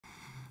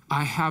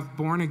I have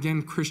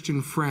born-again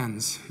Christian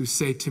friends who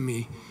say to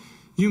me,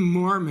 "You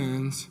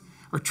Mormons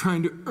are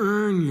trying to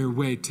earn your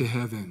way to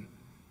heaven."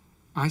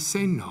 I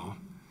say no.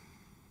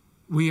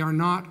 We are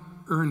not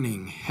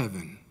earning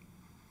heaven.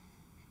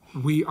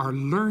 We are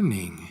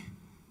learning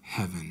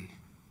heaven.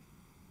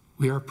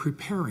 We are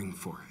preparing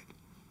for it.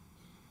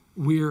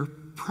 We're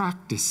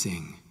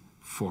practicing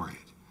for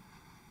it.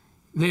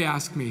 They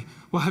ask me,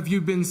 "Well, have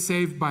you been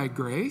saved by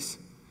grace?"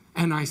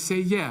 And I say,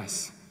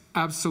 yes,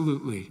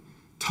 absolutely,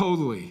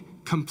 totally,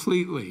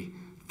 completely,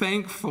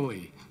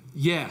 thankfully,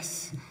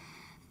 yes.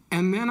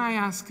 And then I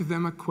ask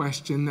them a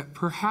question that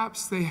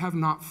perhaps they have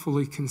not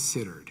fully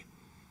considered.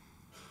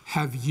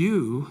 Have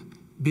you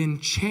been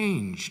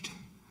changed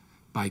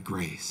by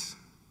grace?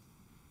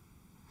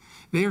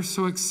 They are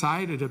so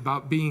excited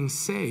about being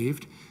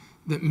saved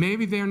that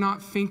maybe they're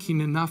not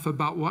thinking enough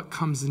about what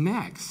comes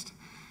next.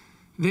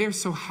 They are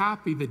so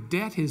happy the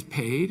debt is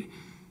paid,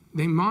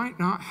 they might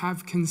not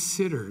have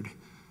considered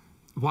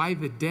why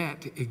the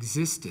debt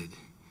existed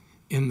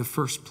in the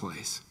first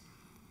place.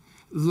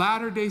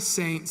 Latter-day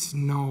Saints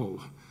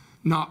know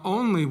not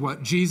only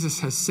what Jesus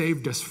has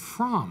saved us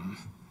from,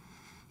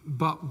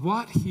 but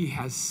what he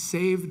has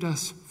saved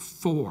us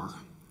for.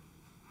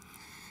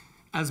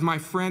 As my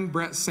friend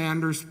Brett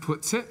Sanders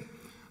puts it,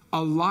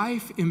 a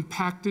life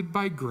impacted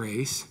by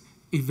grace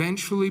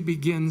eventually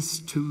begins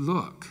to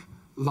look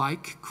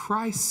like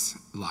Christ's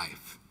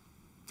life.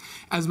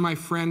 As my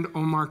friend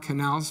Omar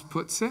Canals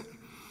puts it,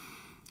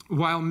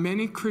 while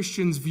many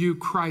Christians view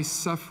Christ's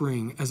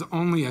suffering as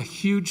only a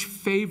huge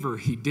favor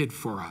he did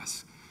for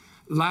us,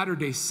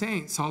 Latter-day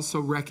Saints also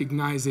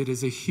recognize it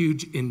as a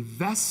huge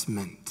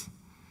investment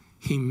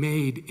he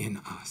made in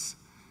us.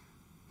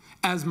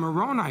 As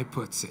Moroni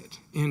puts it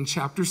in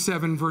chapter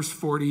 7, verse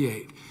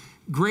 48,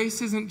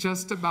 grace isn't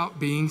just about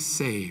being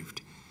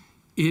saved.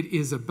 It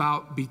is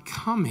about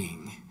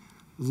becoming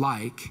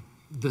like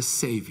the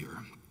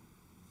Savior.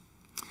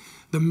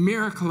 The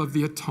miracle of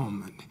the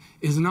atonement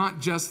is not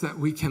just that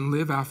we can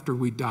live after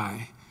we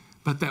die,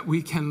 but that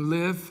we can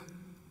live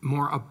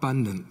more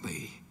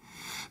abundantly.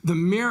 The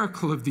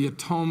miracle of the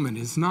atonement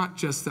is not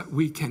just that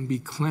we can be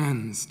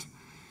cleansed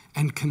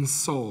and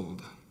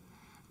consoled,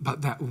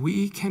 but that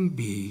we can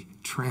be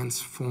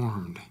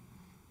transformed.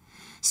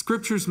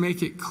 Scriptures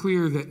make it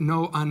clear that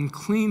no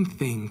unclean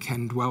thing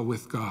can dwell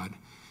with God.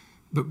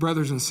 But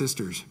brothers and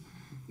sisters,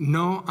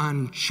 no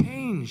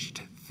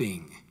unchanged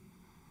thing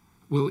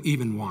will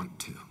even want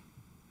to.